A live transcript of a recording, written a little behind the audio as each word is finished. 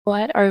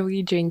What are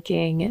we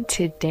drinking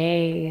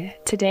today?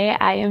 Today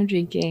I am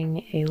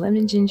drinking a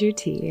lemon ginger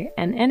tea,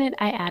 and in it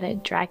I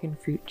added dragon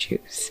fruit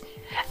juice.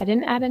 I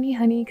didn't add any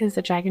honey because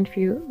the dragon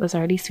fruit was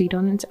already sweet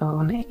on its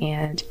own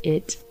and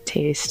it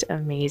tastes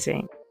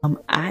amazing.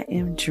 I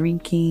am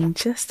drinking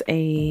just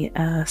a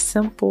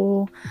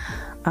simple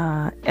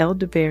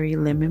elderberry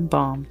lemon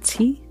balm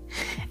tea,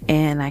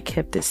 and I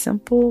kept it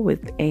simple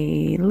with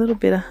a little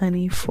bit of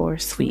honey for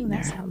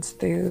sweetener. That sounds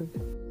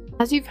smooth.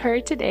 As you've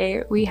heard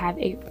today, we have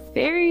a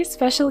very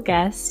special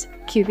guest.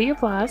 Cue the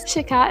applause.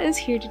 Shachah is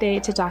here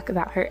today to talk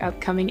about her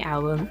upcoming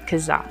album,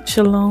 Kazam.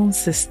 Shalom,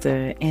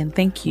 sister, and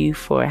thank you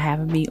for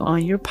having me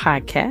on your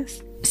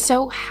podcast.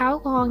 So,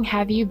 how long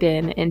have you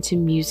been into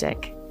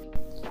music?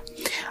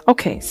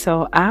 Okay,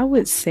 so I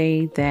would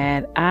say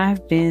that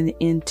I've been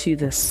into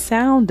the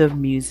sound of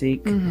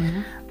music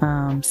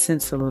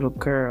since a little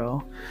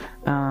girl.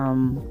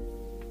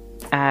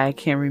 I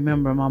can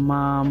remember my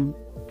mom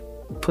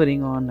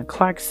putting on the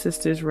Clark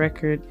Sisters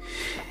record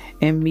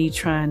and me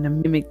trying to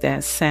mimic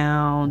that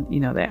sound,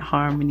 that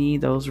harmony,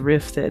 those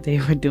riffs that they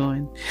were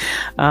doing.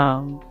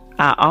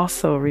 I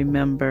also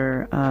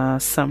remember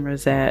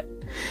summers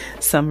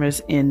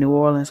in New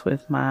Orleans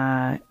with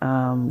my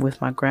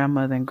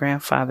grandmother and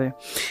grandfather,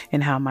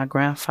 and how my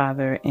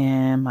grandfather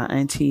and my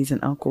aunties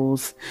and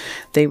uncles,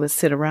 they would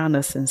sit around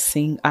us and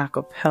sing a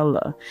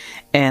cappella.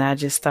 And I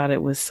just thought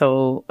it was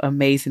so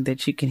amazing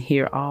that you can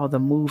hear all the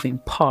moving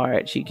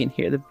parts. You can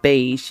hear the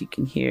bass, you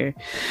can hear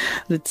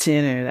the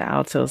tenor, the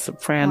alto,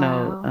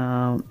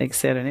 soprano,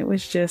 etc. And it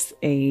was just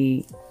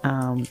a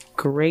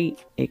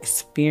great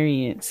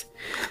experience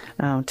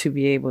to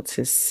be able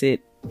to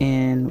sit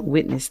and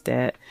witness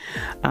that.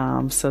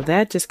 So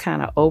that just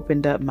kind of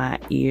opened up my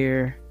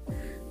ear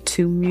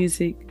to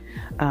music.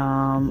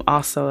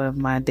 Also,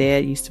 my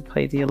dad used to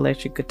play the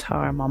electric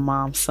guitar. My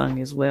mom sung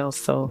as well.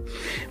 So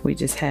we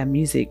just had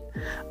music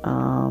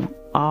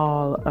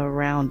all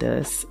around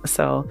us.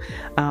 So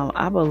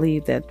I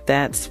believe that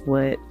that's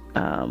what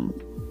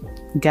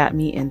got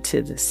me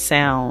into the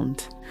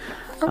sound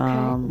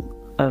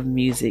of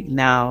music.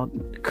 Now,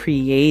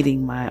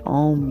 creating my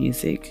own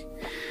music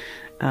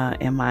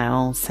and my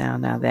own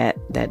sound, now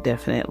that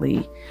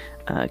definitely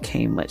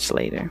came much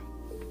later.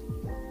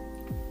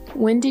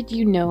 When did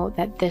you know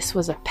that this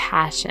was a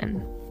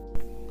passion?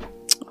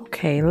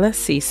 Okay, let's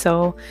see.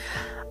 So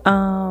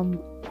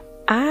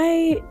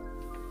I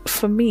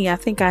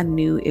think I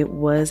knew it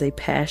was a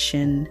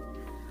passion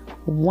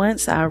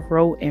once I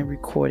wrote and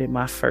recorded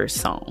my first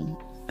song.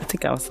 I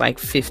think I was like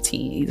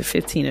 15, either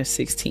 15 or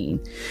 16.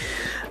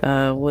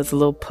 Was a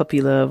little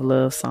puppy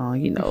love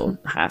song,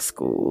 high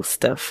school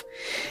stuff.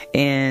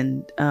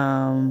 And,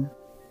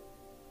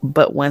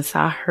 but once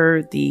I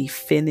heard the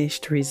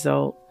finished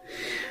result,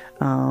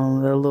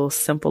 the little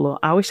simple,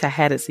 I wish I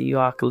had it so you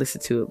all could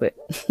listen to it,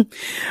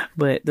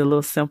 but the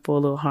little simple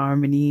little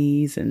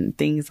harmonies and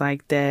things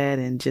like that,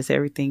 and just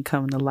everything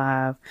coming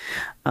alive.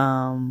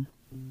 I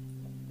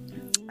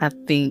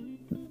think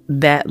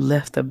that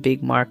left a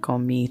big mark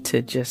on me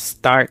to just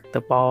start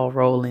the ball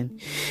rolling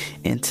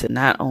into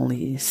not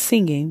only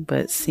singing,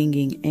 but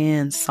singing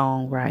and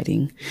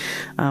songwriting.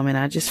 And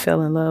I just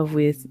fell in love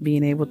with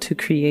being able to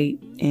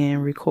create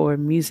and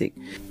record music.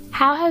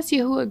 How has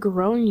Yahuwah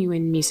grown you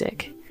in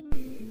music?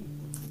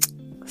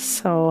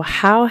 So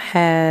how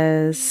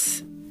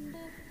has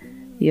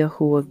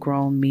Yahuwah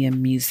grown me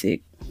in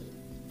music?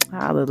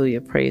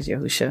 Hallelujah. Praise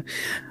Yahusha.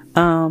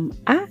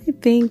 I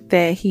think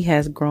that he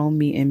has grown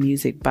me in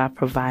music by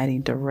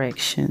providing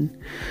direction.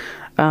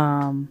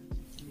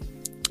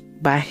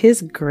 By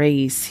his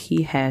grace,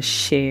 he has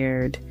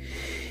shared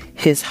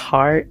his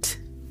heart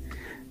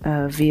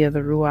via the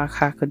Ruach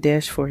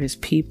HaKodesh for his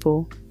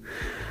people.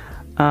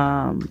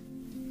 Via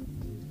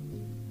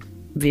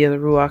the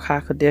Ruach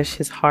HaKodesh,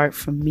 his heart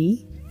for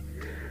me.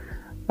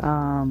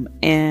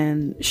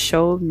 And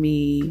showed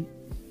me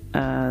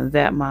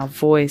that my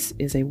voice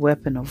is a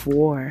weapon of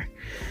war.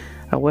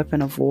 A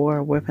weapon of war,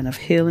 a weapon of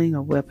healing,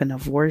 a weapon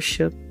of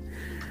worship,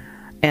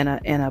 and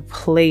a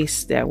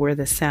place that where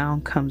the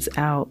sound comes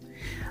out,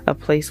 a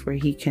place where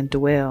he can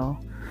dwell.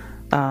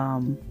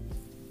 I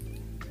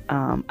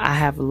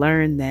have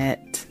learned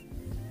that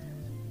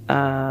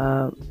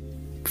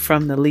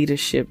from the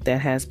leadership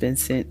that has been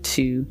sent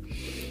to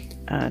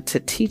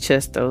teach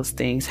us those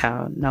things.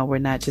 How no, we're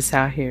not just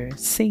out here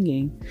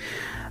singing,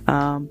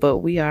 but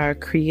we are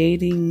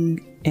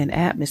creating an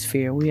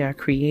atmosphere. We are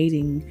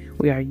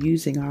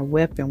using our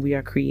weapon. We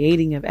are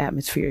creating an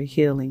atmosphere of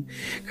healing,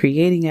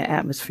 creating an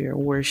atmosphere of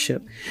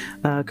worship,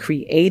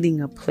 creating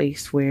a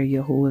place where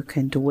Yahuwah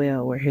can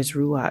dwell, where his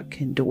Ruach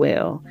can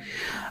dwell,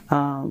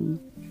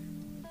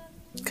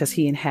 because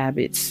he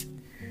inhabits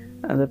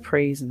the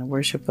praise and the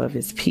worship of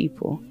his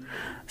people.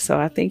 So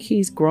I think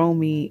he's grown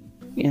me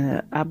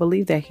I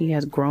believe that he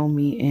has grown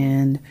me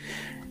in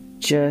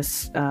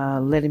just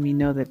letting me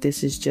know that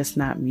this is just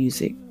not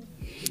music.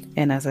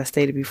 And as I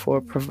stated before,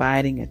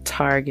 providing a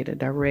target, a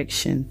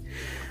direction,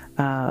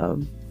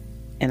 and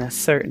a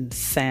certain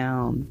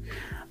sound,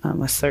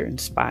 a certain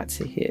spot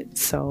to hit.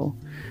 So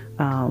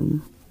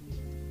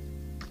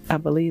I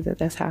believe that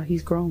that's how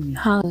he's grown me.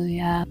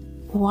 Hallelujah.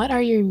 What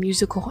are your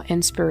musical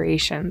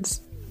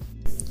inspirations?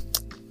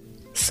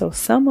 So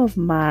some of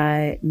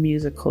my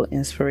musical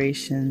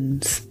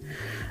inspirations,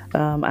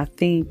 I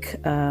think,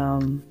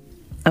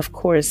 of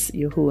course,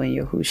 Yahuwah and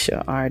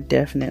Yahusha are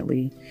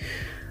definitely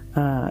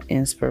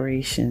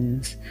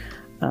inspirations,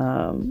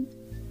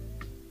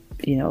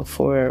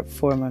 for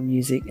my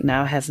music.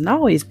 Now, it hasn't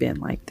always been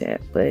like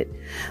that, but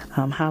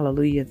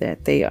hallelujah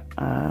that they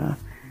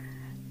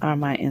are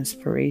my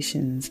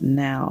inspirations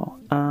now.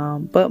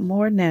 But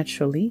more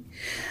naturally,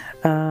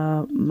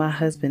 my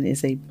husband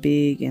is a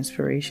big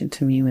inspiration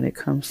to me when it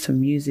comes to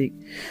music.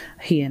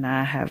 He and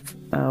I have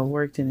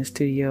worked in the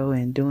studio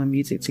and doing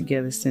music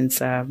together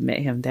since I've met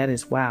him. That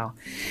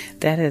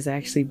has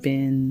actually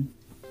been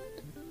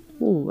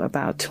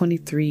about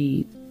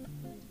 23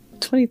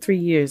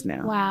 years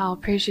now. Wow,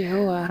 praise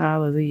Yahuwah.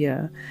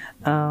 Hallelujah.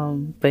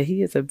 But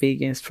he is a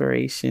big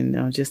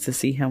inspiration, just to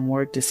see him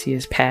work, to see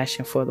his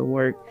passion for the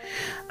work,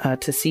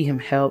 to see him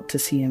help, to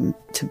see him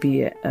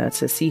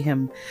to see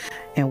him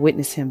and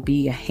witness him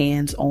be a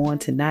hands-on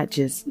to not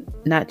just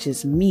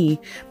me,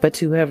 but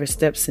to whoever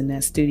steps in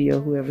that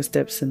studio, whoever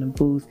steps in the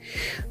booth.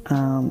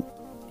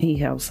 He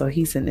helps, so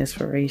he's an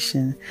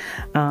inspiration.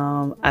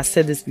 I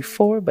said this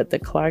before, but the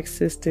Clark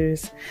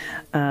sisters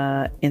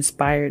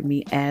inspired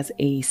me as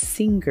a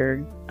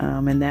singer,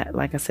 and that,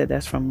 like I said,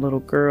 that's from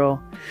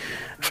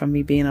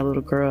me being a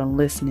little girl and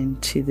listening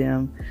to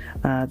them.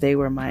 They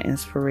were my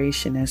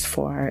inspiration as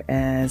far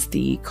as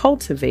the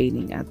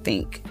cultivating, I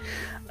think,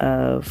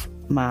 of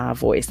my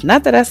voice.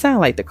 Not that I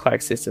sound like the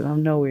Clark sisters.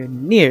 I'm nowhere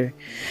near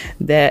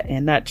that,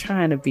 and not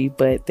trying to be,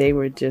 but they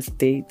were just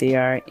they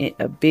are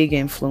a big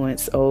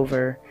influence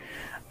over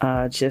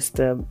just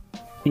the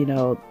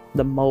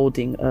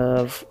molding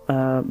of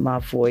my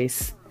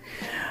voice.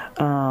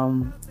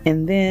 And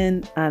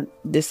then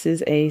this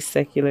is a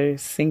secular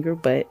singer,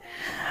 but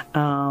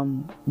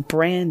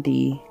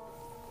Brandy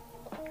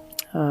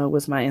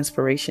was my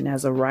inspiration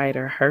as a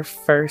writer. Her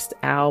first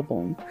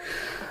album,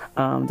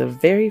 the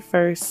very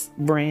first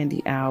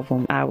Brandy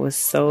album, I was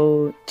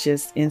so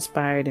just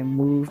inspired and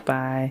moved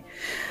by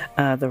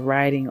the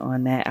writing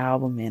on that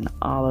album and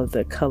all of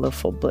the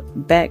colorful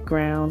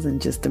backgrounds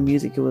and just the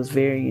music. It was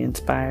very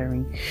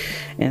inspiring,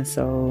 and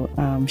so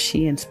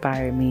she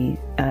inspired me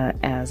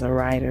as a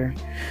writer,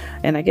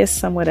 and I guess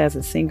somewhat as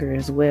a singer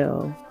as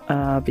well,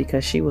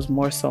 because she was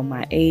more so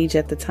my age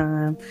at the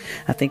time.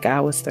 I think I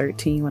was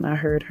 13 when I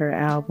heard her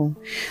album.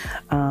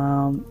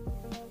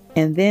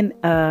 And then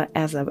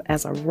as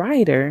a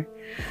writer,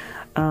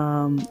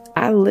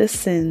 I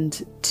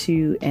listened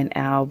to an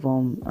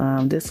album.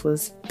 This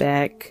was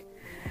back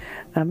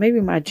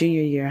maybe my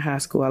junior year in high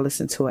school. I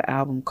listened to an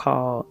album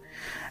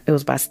it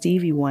was by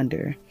Stevie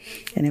Wonder,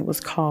 and it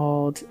was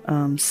called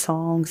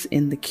Songs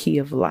in the Key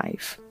of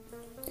Life.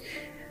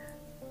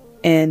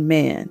 And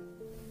man,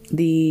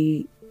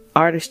 the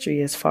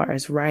artistry as far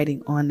as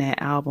writing on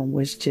that album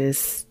was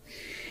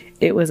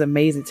it was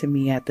amazing to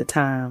me at the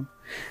time.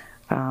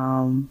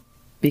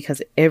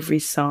 Because every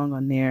song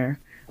on there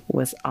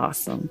was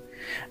awesome,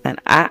 and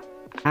I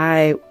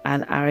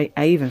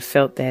even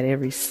felt that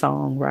every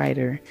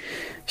songwriter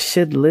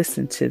should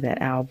listen to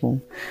that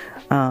album.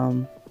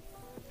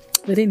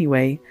 But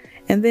anyway,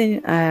 and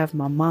then I have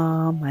my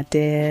mom, my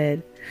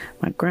dad,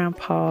 my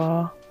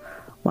grandpa,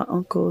 my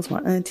uncles,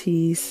 my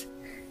aunties.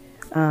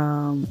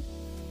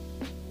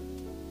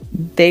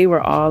 They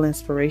were all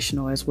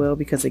inspirational as well,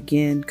 because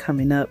again,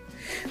 coming up,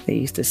 they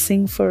used to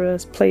sing for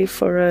us, play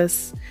for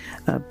us,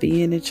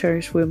 be in the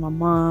church with my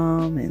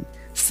mom and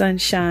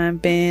sunshine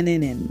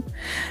banding and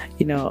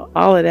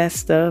all of that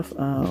stuff.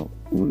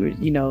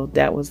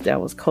 That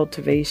was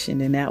cultivation,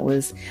 and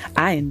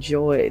I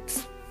enjoyed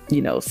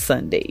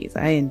Sundays.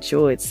 I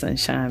enjoyed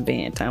sunshine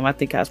band time. I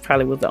think I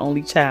was the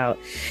only child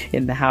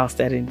in the house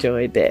that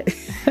enjoyed that.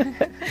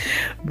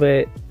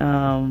 But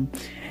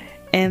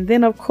and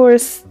then, of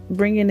course,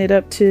 bringing it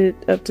up to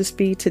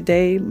speed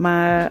today,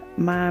 my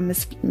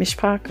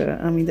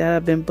mishpacha, that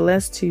I've been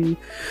blessed to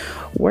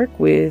work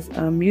with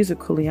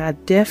musically. I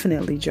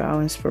definitely draw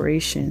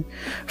inspiration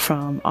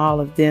from all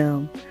of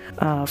them,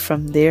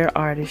 from their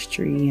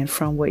artistry and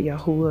from what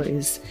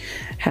Yahuwah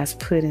has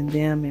put in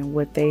them and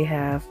what they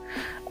have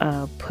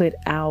put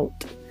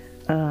out.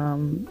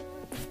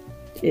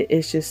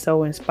 It's just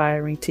so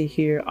inspiring to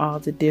hear all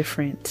the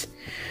different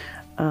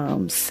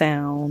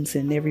sounds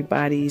and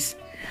everybody's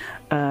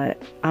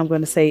I'm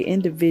going to say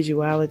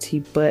individuality,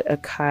 but a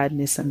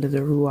kindness under the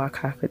Ruach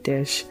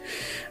HaKodesh.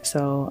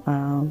 So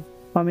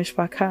my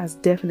mishpacha is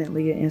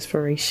definitely an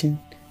inspiration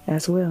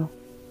as well.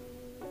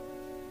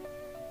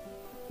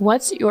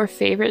 What's your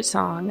favorite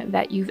song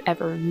that you've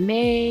ever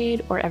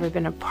made or ever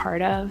been a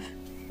part of?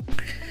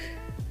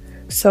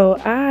 So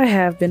I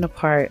have been a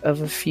part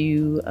of a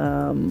few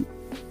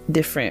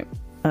different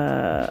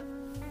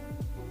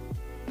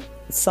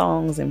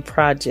songs and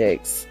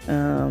projects.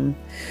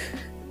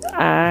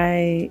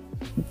 I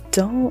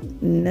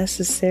don't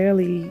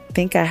necessarily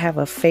think I have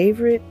a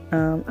favorite.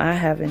 I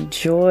have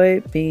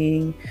enjoyed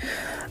being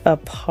a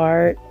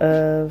part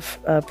of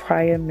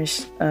prior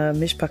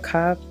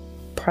Mishpachah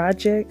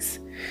projects.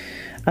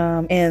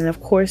 And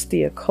of course,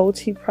 the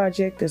Occulti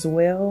project as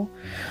well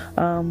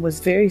was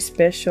very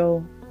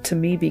special to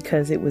me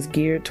because it was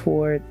geared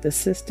toward the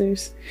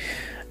sisters.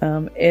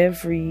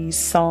 Every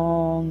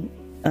song,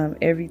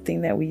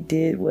 everything that we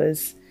did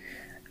was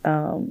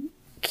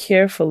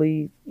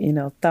carefully,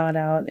 thought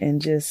out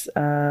and just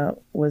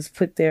was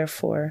put there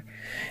for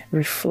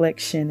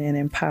reflection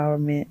and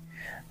empowerment.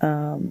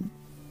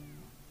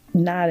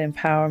 Not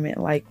empowerment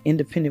like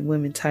independent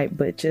women type,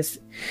 but just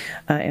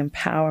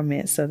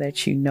empowerment so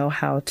that you know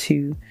how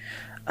to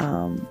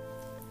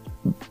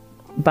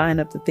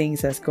bind up the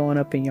things that's going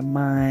up in your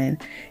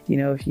mind.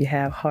 If you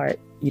have heart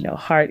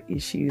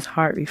issues,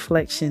 heart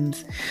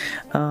reflections,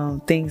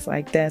 things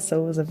like that.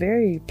 So it was a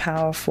very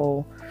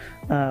powerful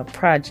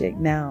project.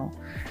 Now,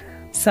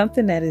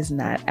 something that is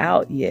not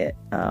out yet.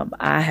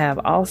 I have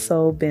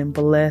also been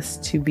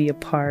blessed to be a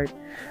part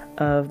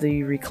of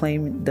the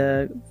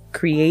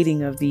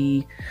creating of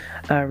the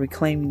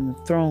Reclaiming the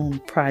Throne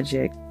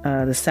project,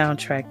 the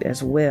soundtrack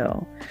as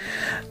well,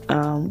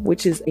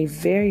 which is a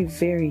very,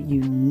 very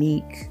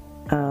unique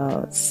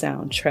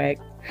soundtrack.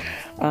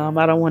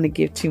 I don't want to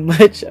give too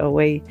much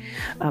away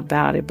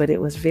about it, but it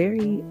was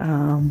very,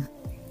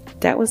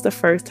 that was the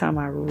first time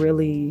I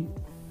really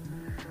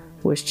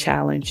was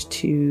challenged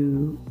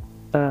to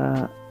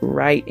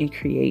write and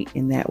create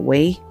in that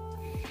way.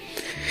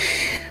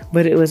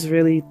 But it was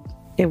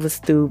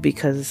through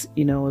because,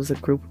 it was a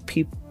group of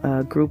people,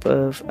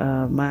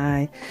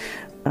 my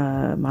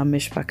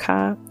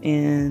Mishpachah,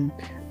 and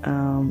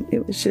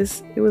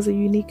it was a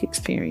unique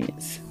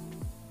experience.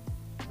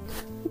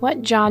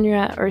 What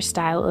genre or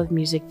style of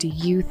music do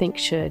you think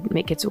should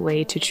make its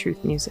way to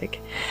truth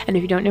music? And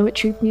if you don't know what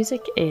truth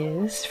music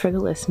is, for the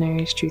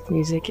listeners, truth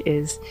music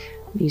is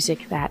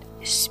music that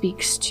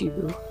speaks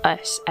to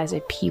us as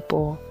a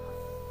people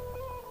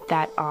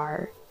that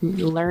are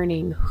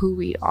learning who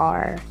we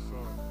are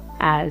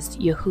as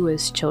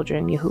Yahuwah's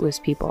children, Yahuwah's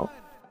people.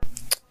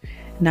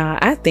 Now,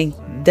 I think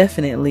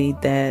definitely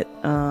that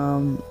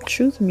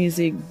truth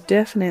music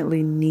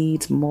definitely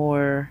needs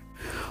more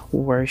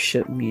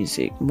worship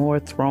music, more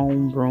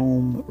throne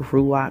room,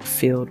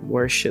 ruach-filled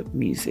worship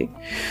music.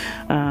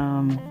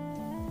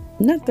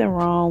 Nothing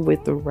wrong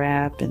with the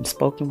rap and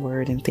spoken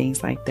word and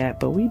things like that,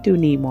 but we do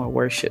need more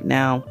worship.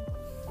 Now,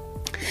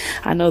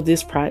 I know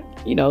this,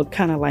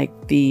 kind of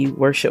like the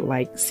worship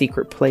like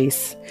Secret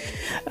Place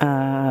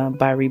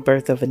by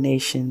Rebirth of a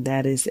Nation.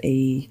 That is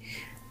a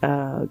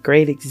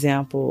great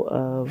example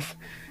of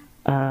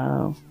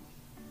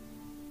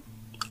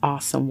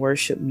awesome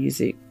worship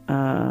music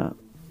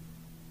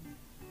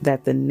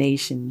that the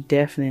nation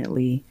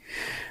definitely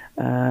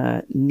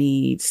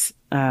needs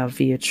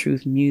via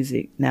truth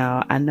music.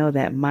 Now, I know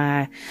that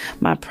my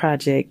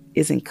project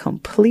isn't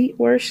complete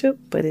worship,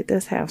 but it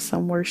does have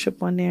some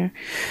worship on there.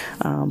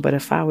 But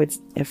if I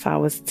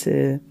was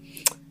to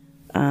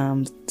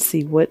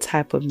see what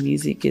type of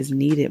music is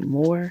needed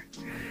more,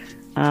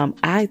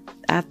 I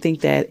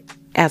think that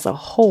as a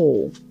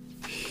whole,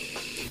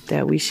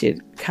 that we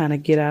should kind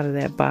of get out of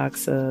that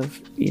box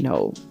of,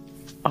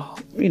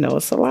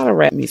 it's a lot of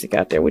rap music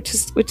out there, which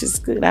is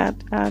good. I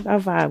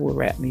vibe with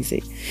rap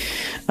music,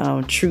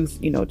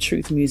 truth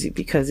music,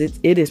 because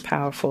it is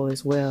powerful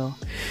as well.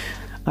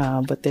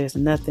 But there's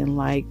nothing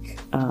like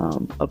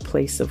a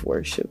place of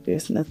worship.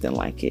 There's nothing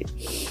like it.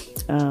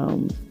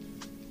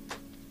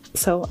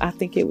 So I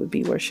think it would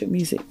be worship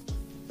music.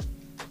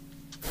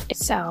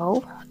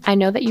 So I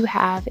know that you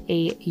have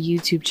a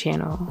YouTube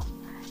channel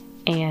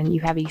and you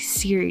have a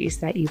series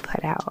that you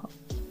put out.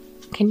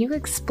 Can you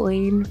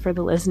explain for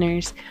the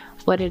listeners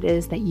what it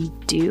is that you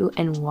do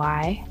and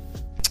why?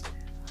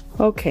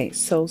 Okay,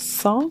 so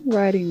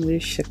Songwriting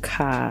with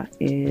Shachah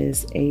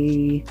is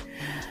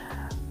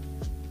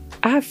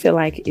I feel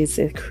like it's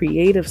a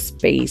creative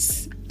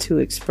space to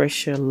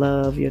express your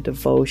love, your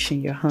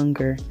devotion, your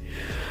hunger,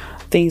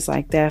 things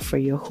like that for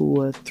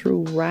Yahuwah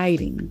through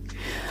writing.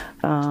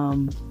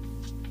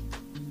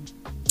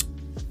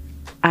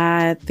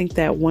 I think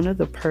that one of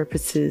the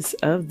purposes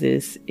of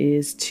this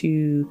is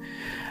to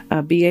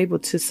be able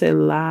to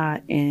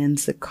Selah and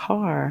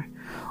Zakar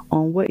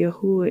on what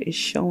Yahuwah is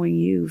showing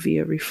you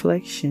via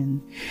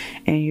reflection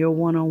and your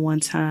one-on-one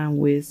time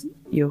with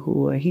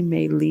Yahuwah. He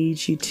may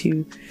lead you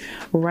to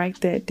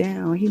write that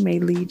down. He may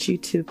lead you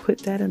to put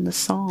that in the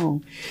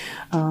song.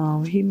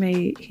 He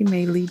may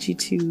lead you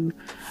to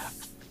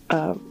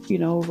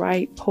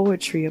write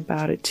poetry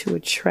about it to a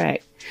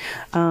track.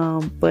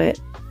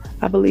 But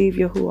I believe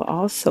Yahuwah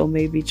also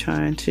may be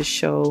trying to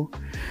show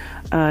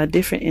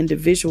different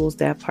individuals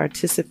that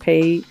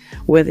participate,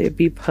 whether it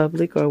be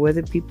public or whether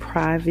it be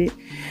private.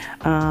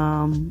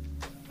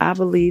 I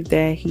believe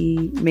that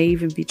he may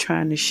even be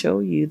trying to show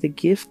you the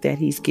gift that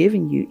he's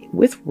giving you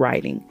with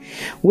writing,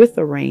 with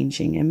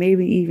arranging, and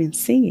maybe even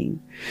singing.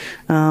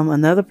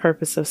 Another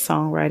purpose of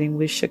Songwriting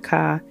with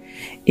Shachah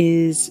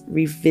is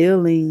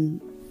revealing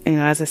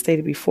as I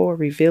stated before,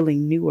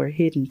 revealing new or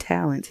hidden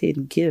talents,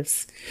 hidden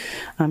gifts,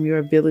 your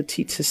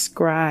ability to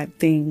scribe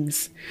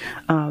things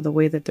the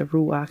way that the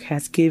Ruach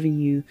has given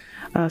you,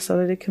 so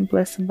that it can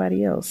bless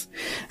somebody else.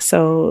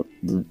 So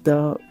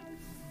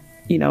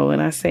when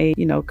I say,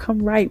 come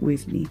write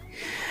with me,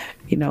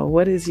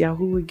 what is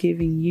Yahuwah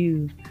giving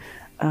you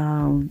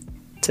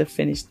to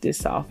finish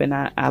this off? And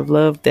I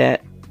love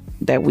that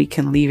we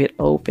can leave it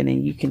open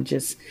and you can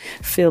just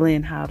fill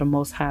in how the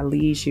Most High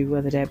leads you,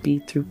 whether that be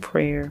through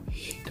prayer,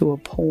 through a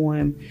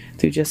poem,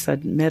 through just a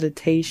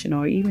meditation,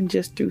 or even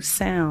just through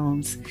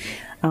sounds.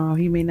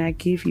 He may not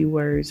give you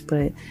words,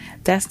 but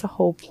that's the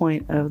whole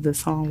point of the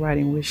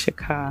songwriting with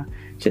Shachah,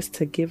 just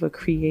to give a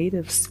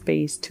creative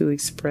space to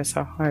express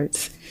our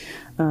hearts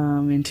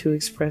and to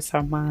express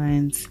our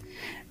minds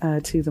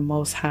to the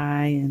Most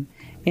High, and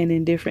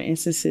in different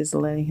instances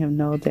letting him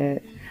know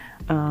that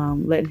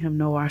letting him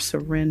know our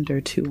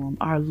surrender to him,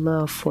 our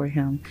love for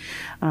him,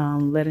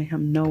 letting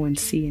him know and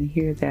see and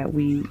hear that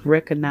we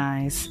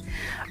recognize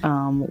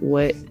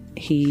what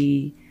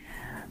he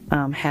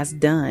has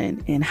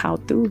done and how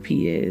through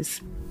he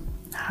is.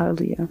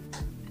 Hallelujah.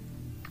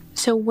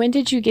 So when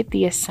did you get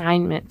the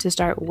assignment to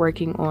start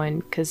working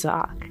on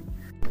Kazakh?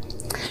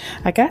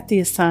 I got the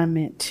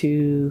assignment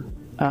to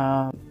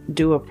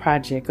do a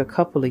project a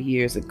couple of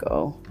years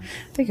ago.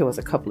 I think it was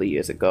a couple of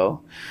years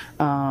ago.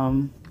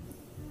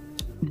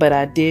 But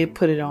I did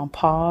put it on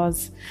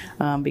pause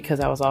because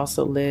I was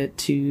also led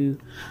to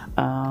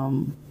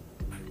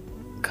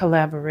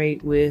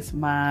collaborate with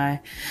my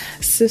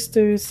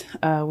sisters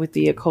with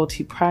the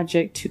Occulti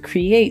Project to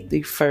create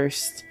the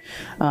first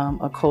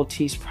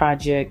Occultis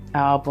Project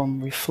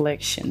album,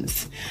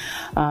 Reflections.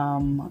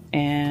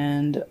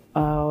 And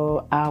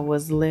I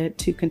was led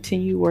to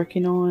continue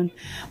working on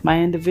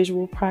my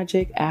individual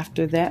project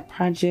after that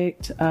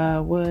project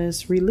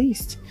was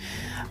released.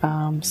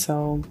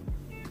 So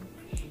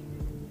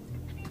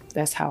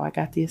that's how I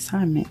got the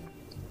assignment.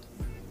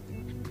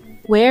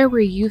 Where were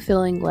you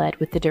feeling led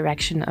with the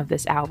direction of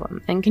this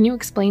album? And can you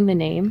explain the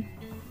name?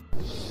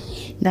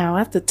 Now,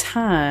 at the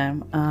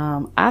time,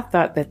 I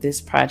thought that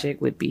this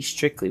project would be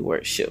strictly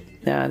worship.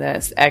 Now,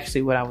 that's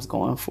actually what I was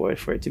going for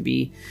it to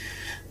be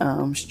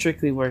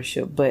strictly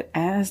worship. But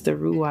as the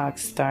Ruach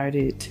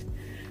started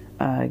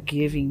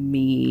giving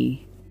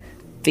me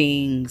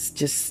things,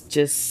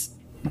 just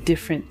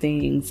different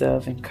things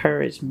of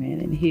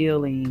encouragement and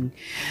healing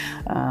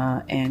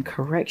and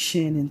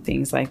correction and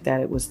things like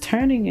that, it was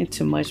turning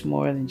into much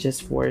more than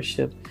just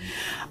worship.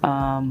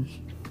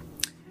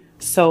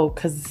 So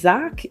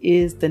Kazakh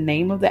is the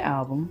name of the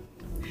album,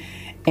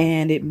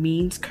 and it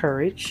means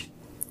courage.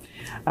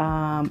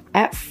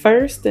 At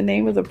first, the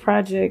name of the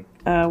project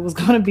was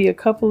going to be a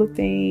couple of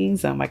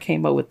things. I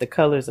came up with the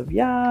colors of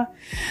Yah.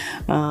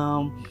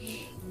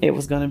 It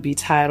was going to be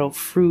titled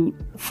Fruit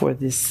for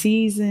This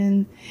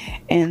Season.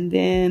 And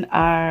then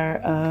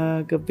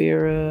our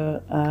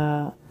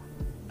Gabira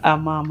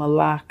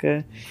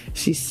Malaka,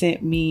 she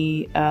sent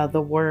me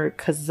the word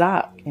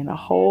Kazakh and a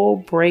whole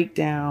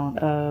breakdown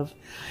of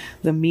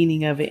the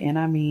meaning of it. And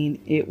I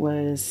mean, it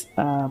was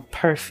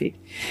perfect,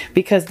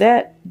 because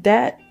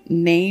that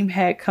name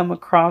had come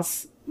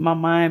across my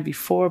mind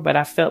before, but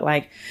I felt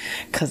like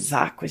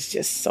Kazakh was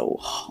just so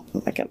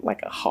like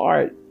a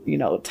hard,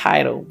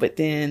 title. But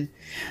then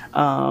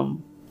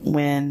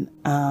when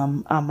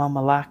Amma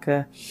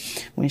Malaka,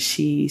 when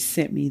she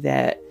sent me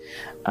that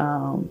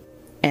and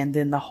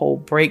then the whole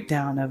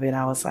breakdown of it,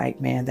 I was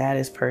like, man, that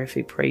is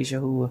perfect. Praise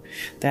Yahuwah.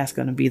 That's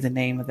going to be the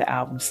name of the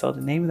album. So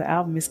the name of the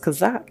album is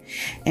Kazakh,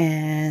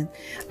 and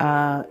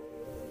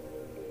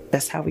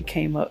that's how we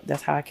came up.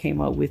 That's how I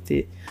came up with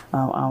it.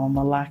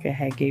 Malaka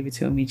had gave it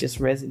to me, just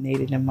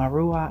resonated in my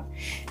ruach,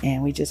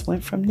 and we just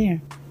went from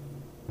there.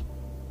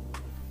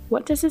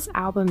 What does this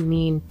album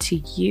mean to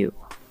you?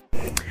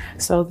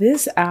 So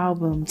this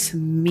album to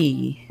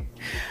me,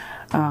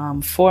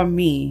 for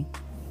me,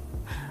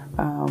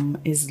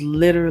 is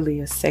literally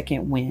a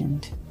second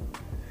wind.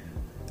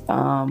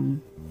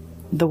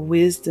 The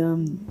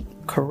wisdom,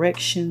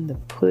 correction, the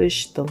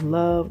push, the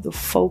love, the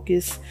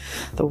focus,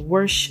 the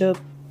worship,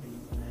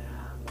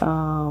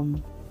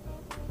 and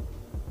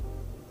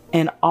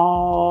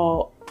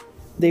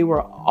they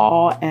were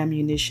all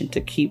ammunition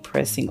to keep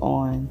pressing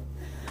on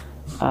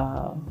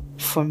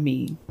for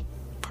me.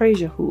 Praise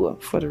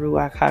Yahuwah for the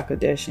Ruach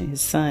HaKodesh and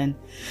his son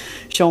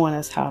showing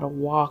us how to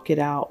walk it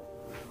out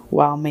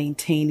while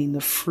maintaining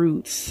the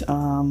fruits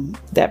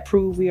that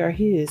prove we are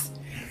his.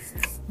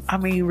 I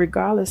mean,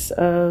 regardless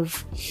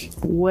of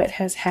what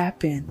has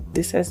happened,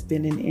 this has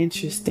been an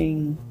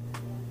interesting,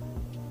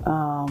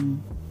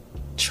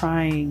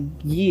 trying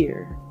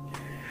year.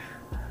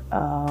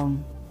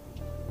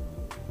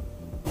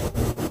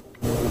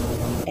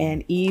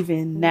 And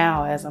even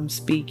now, as I'm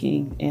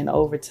speaking, and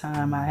over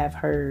time, I have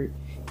heard,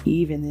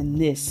 even in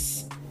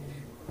this,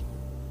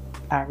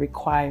 I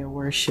require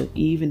worship.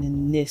 Even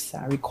in this,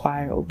 I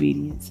require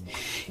obedience.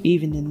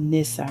 Even in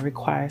this, I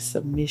require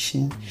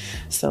submission.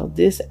 So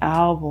this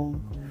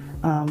album,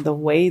 the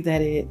way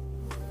that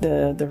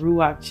the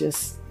Ruach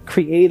just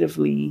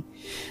creatively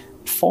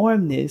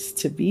form this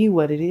to be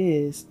what it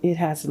is, it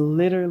has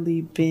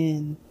literally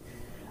been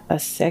a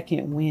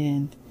second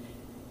wind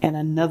and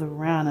another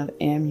round of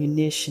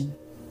ammunition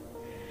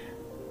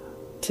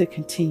to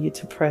continue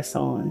to press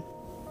on.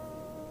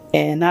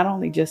 And not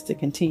only just to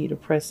continue to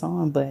press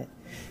on, but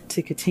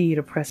to continue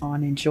to press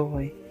on in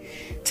joy,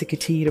 to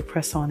continue to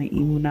press on in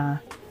imunah,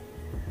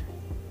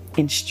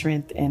 in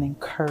strength and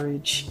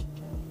encourage.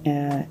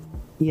 And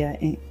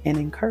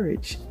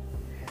encourage.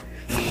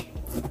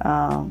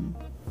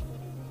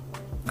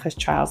 Because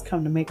trials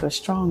come to make us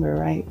stronger,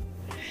 right?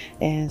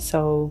 And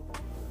so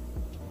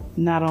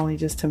not only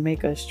just to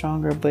make us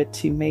stronger, but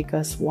to make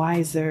us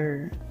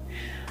wiser,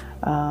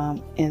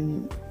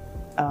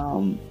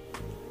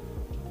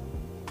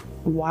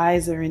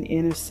 wiser in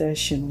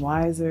intercession,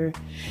 wiser.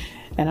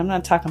 And I'm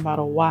not talking about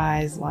a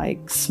wise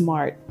like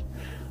smart.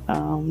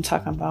 I'm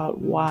talking about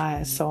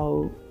wise.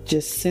 So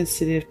just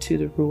sensitive to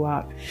the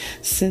Ruach,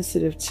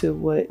 sensitive to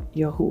what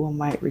Yahuwah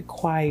might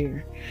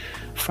require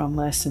from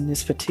us in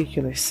this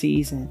particular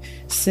season,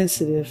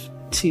 sensitive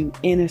to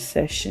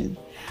intercession.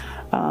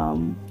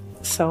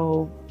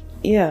 So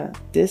yeah,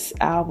 this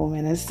album,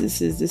 and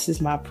this is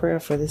my prayer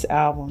for this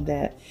album,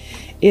 that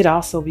it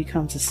also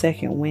becomes a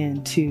second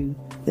wind to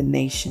the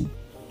nation,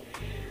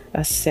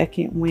 a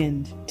second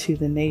wind to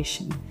the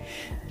nation,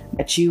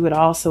 that you would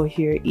also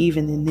hear,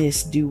 even in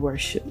this, do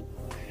worship.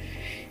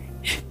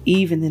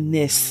 Even in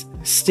this,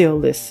 still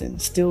listen,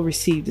 still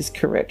receive this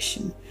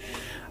correction.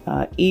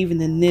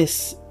 Even in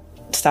this,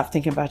 stop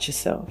thinking about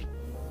yourself.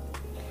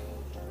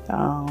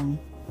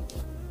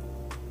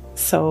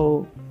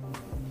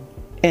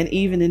 And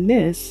even in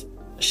this,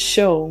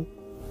 show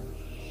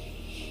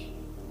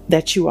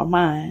that you are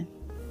mine,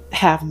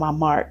 have my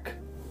mark.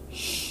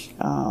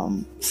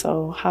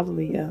 So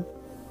hallelujah.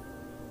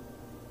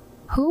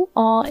 Who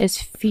all is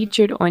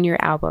featured on your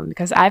album?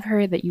 Because I've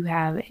heard that you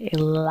have a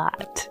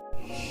lot.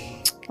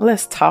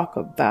 Let's talk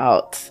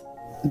about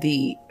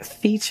the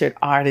featured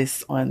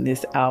artists on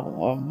this album,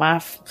 or my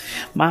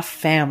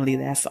family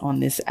that's on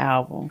this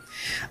album.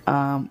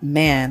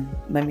 Man,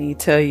 let me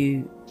tell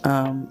you,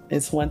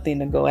 it's one thing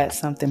to go at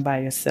something by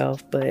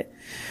yourself, but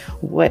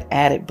what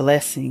added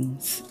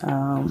blessings,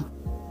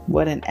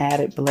 what an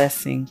added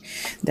blessing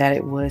that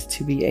it was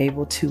to be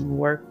able to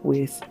work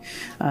with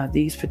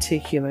these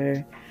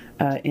particular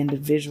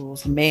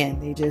individuals. Man,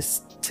 they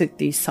just took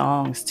these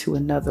songs to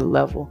another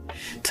level,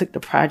 took the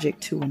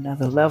project to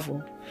another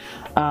level.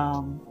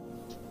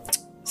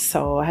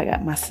 So I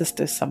got my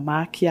sister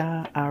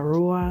Samakia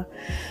Arua.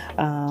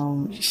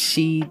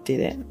 She did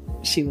it.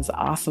 She was an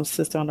awesome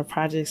sister on the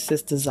project.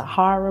 Sister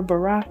Zahara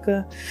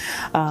Baraka,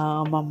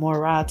 my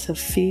Morata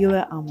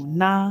Fila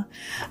Amunah.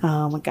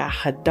 I got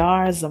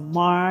Hadar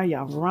Zamar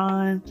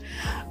Yavran.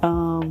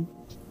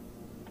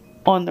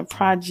 On the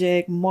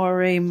project,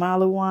 Moray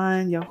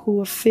Malawan,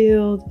 Yahuwah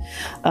Field,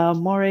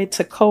 Moray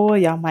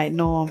Takoa, y'all might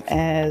know him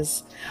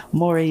as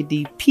Moray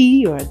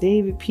DP or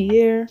David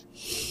Pierre.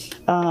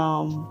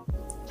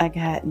 I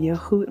got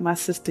my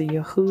sister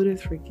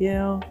Yehudith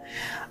Rigel,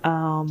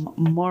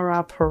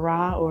 Mora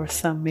Para, or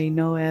some may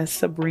know as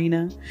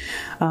Sabrina,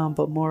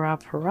 but Mora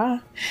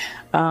Para.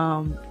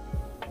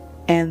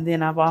 And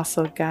then I've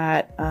also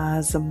got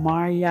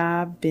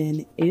Zamaria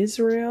bin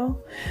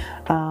Israel,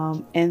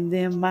 and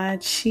then my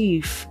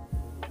chief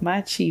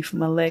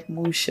Malek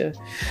Musha,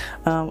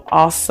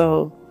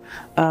 also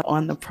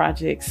on the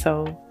project.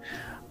 So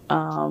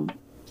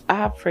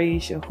I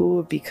praise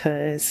Yahuwah,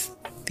 because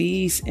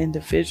these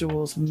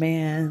individuals,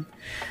 man,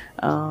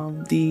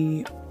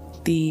 the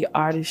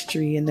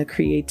artistry and the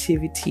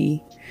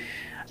creativity,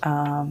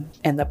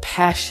 and the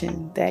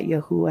passion that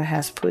Yahuwah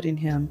has put in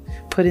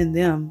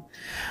them,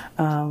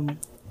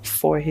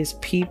 for his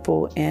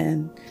people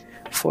and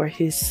for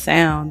his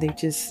sound. They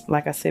just,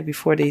 like I said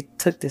before, they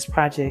took this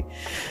project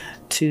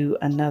to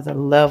another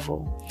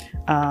level.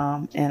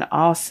 And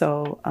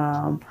also,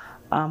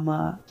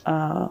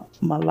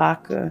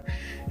 Malaka,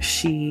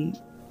 she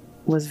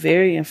was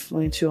very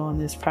influential on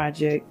this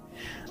project,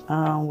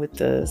 with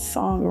the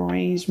song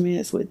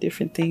arrangements, with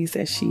different things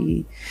that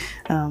she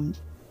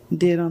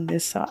did on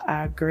this. So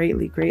I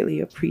greatly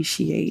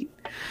appreciate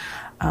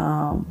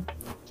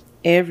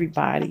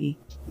everybody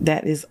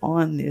that is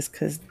on this,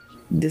 because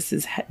this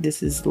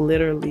is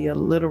literally a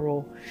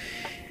literal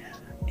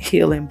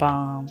healing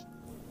balm.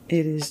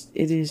 It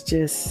is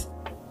just,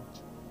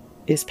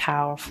 it's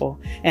powerful.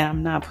 And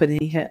I'm not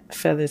putting any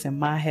feathers in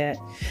my hat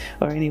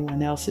or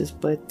anyone else's,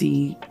 but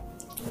this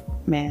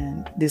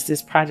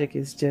project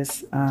is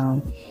just,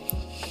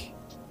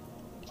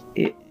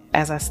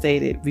 as I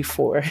stated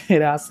before,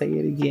 and I'll say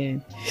it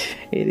again,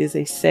 it is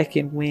a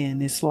second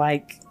wind. It's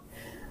like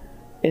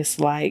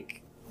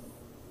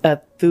a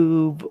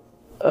Thub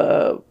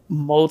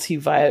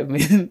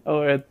multivitamin,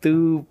 or a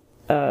Thub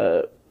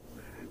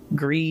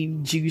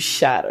green juice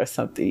shot or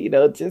something,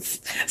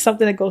 just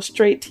something that goes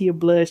straight to your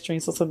bloodstream,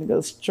 so something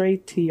goes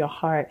straight to your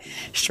heart,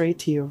 straight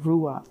to your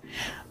ruach.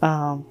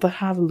 But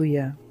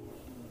hallelujah.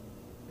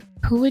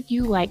 Who would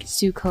you like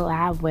to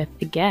collab with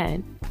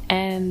again?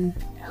 And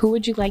who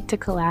would you like to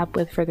collab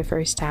with for the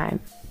first time?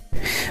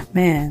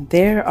 Man,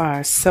 there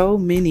are so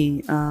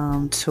many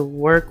to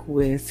work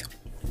with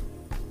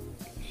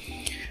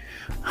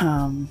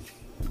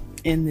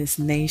in this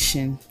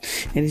nation.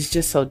 It is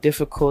just so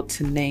difficult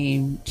to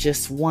name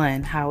just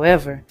one.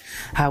 However,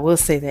 I will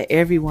say that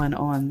everyone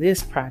on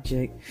this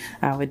project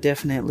I would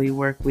definitely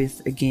work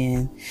with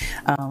again.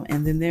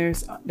 And then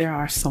there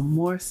are some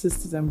more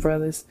sisters and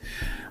brothers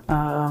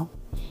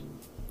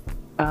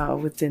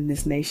within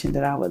this nation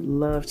that I would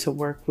love to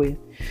work with.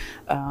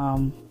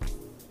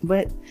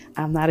 But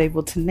I'm not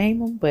able to name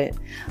them, but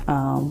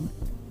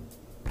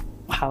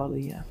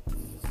hallelujah.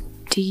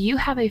 Do you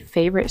have a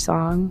favorite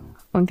song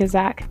on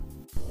Kazakh?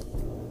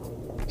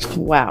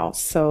 Wow.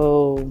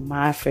 So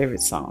my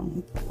favorite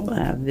song.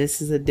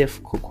 This is a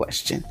difficult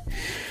question.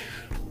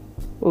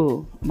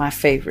 Ooh, my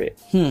favorite.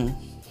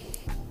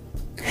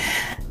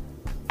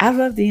 I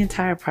love the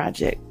entire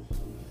project.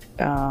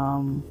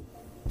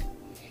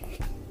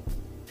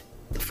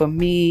 For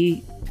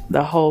me,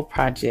 the whole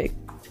project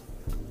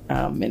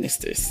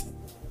ministers.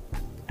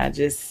 I've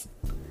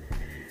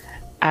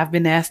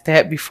been asked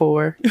that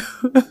before,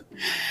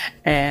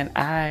 and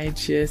I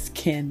just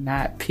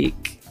cannot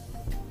pick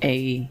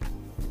a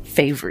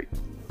favorite.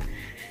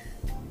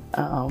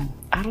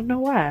 I don't know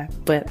why,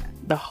 but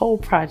the whole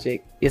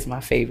project is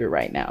my favorite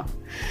right now.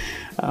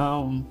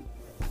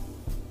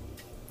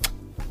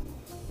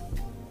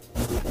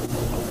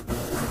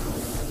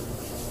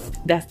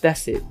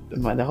 That's it.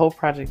 The whole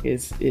project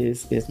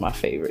is my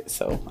favorite.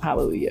 So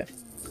hallelujah.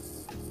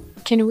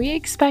 Can we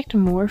expect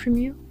more from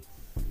you?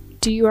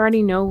 Do you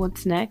already know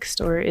what's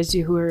next, or is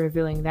Yahuwah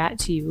revealing that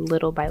to you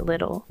little by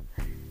little?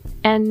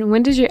 And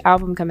when does your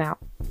album come out?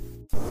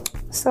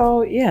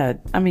 So yeah,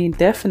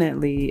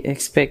 definitely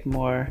expect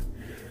more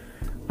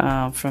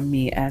from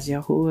me as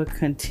Yahuwah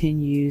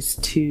continues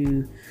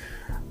to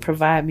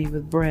provide me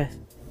with breath.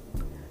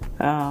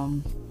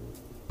 And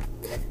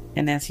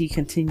as he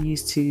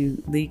continues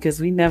to lead, because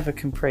we never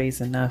can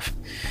praise enough.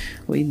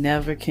 We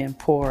never can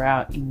pour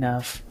out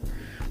enough.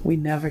 We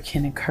never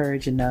can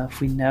encourage enough.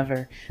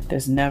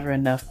 There's never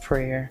enough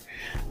prayer.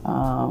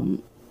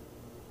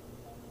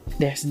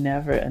 There's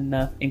never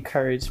enough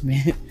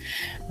encouragement.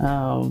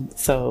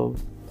 So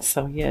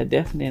yeah,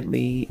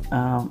 definitely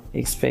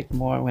expect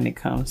more when it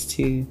comes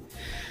to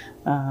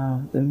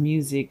the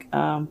music.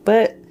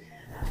 But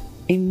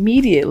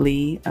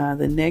immediately,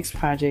 the next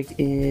project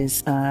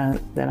is that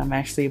I'm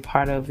actually a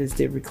part of is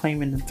the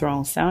Reclaiming the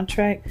Throne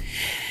soundtrack,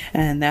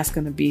 and that's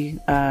going to be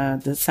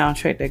the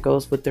soundtrack that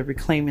goes with the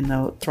Reclaiming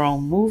the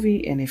Throne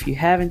movie. And if you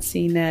haven't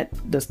seen that,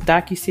 the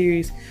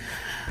docuseries,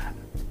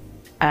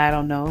 I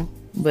don't know,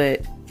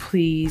 but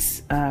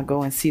please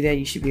go and see that.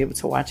 You should be able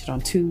to watch it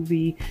on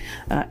Tubi,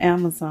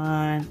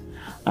 Amazon,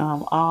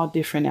 all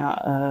different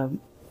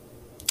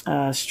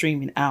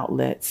streaming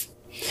outlets.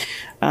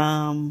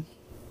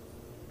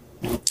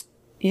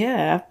 Yeah,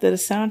 after the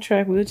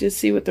soundtrack, we'll just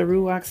see what the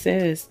Ruach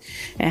says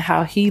and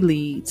how he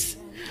leads.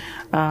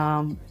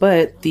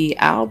 But the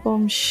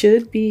album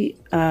Kazakh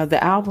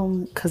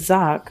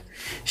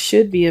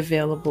should be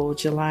available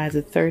July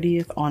the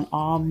 30th on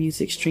all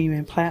music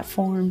streaming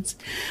platforms.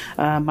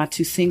 My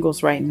two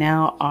singles right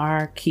now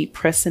are Keep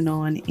Pressing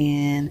On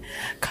and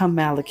Come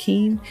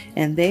Malakim,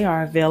 and they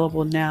are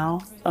available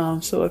now.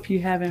 So if you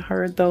haven't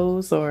heard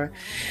those, or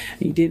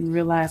you didn't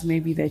realize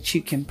maybe that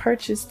you can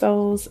purchase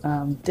those,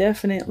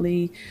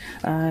 definitely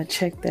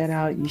check that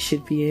out. You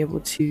should be able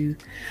to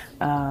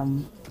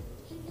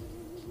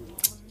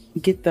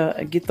get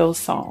those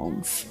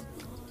songs.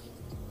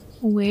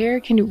 Where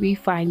can we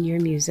find your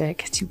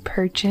music to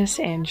purchase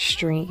and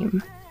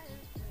stream?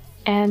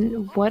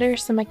 And what are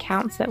some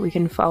accounts that we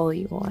can follow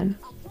you on?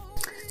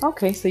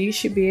 Okay, so you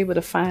should be able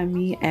to find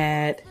me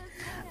at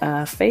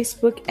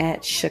Facebook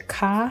at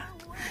Shachah.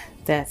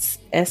 That's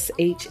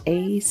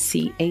SHACHAH,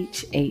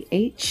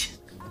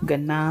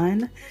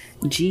 Ganan,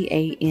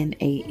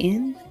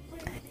 GANAN,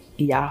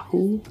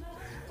 Yahoo,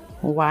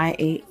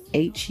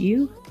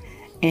 YAHU.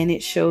 And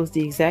it shows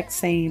the exact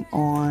same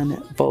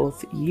on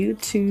both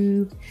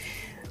YouTube,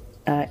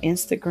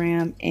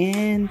 Instagram,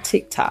 and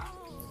TikTok.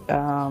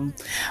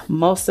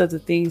 Most of the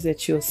things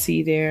that you'll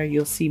see there,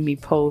 you'll see me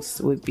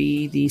post, would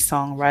be the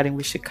Songwriting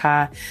with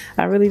Shachah.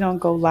 I really don't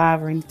go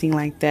live or anything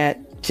like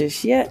that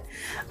just yet,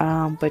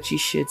 but you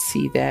should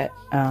see that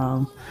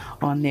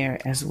on there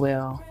as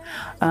well.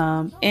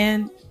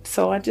 And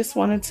so I just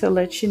wanted to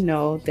let you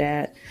know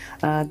that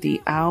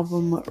the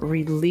album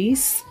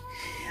release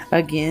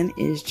again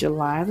is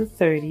July the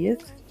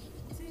 30th,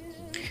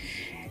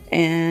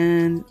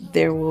 and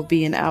there will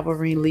be an album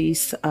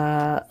release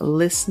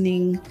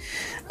listening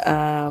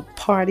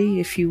party,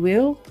 if you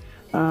will,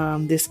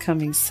 this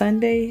coming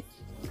Sunday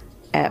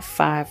at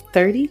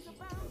 5:30.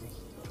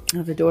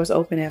 The doors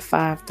open at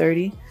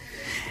 5:30,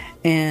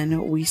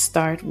 and we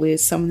start with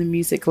Some of the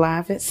Music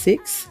live at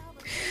 6.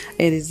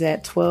 It is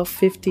at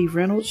 1250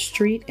 Reynolds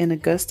Street in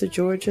Augusta,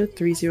 Georgia.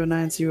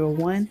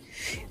 30901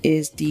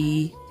 is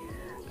the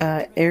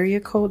area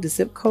code, the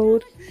zip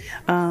code,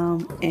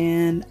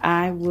 and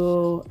I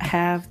will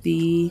have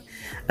the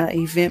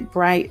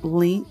Eventbrite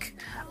link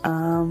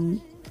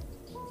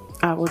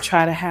I will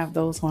try to have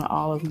those on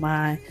all of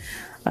my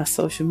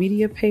social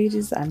media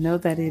pages. I know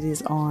that it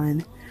is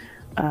on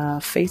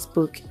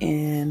Facebook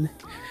and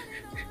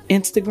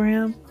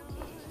Instagram.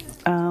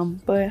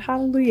 But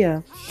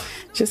hallelujah,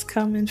 just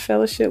come and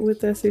fellowship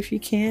with us if you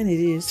can. It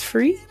is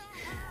free.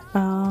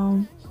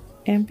 And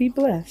be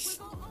blessed.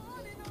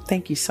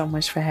 Thank you so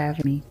much for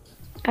having me.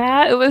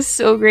 It was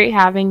so great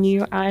having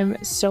you.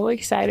 I'm so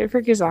excited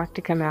for Kazakh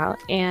to come out.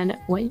 And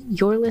what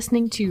you're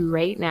listening to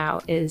right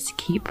now is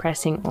Keep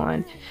Pressing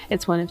On.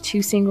 It's one of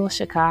 2 singles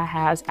Shachah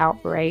has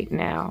out right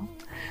now.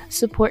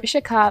 Support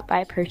Shachah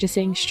by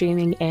purchasing,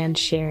 streaming, and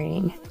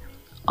sharing.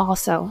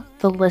 Also,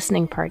 the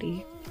listening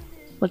party.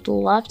 Would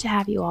love to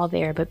have you all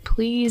there, but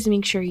please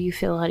make sure you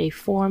fill out a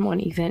form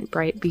on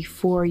Eventbrite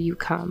before you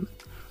come.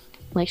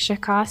 Like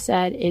Shachah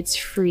said, it's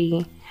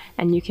free,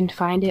 and you can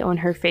find it on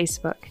her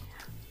Facebook.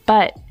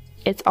 But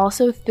it's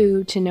also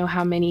food to know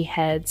how many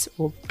heads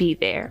will be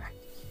there.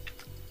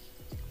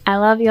 I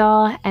love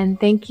y'all, and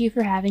thank you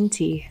for having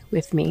tea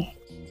with me.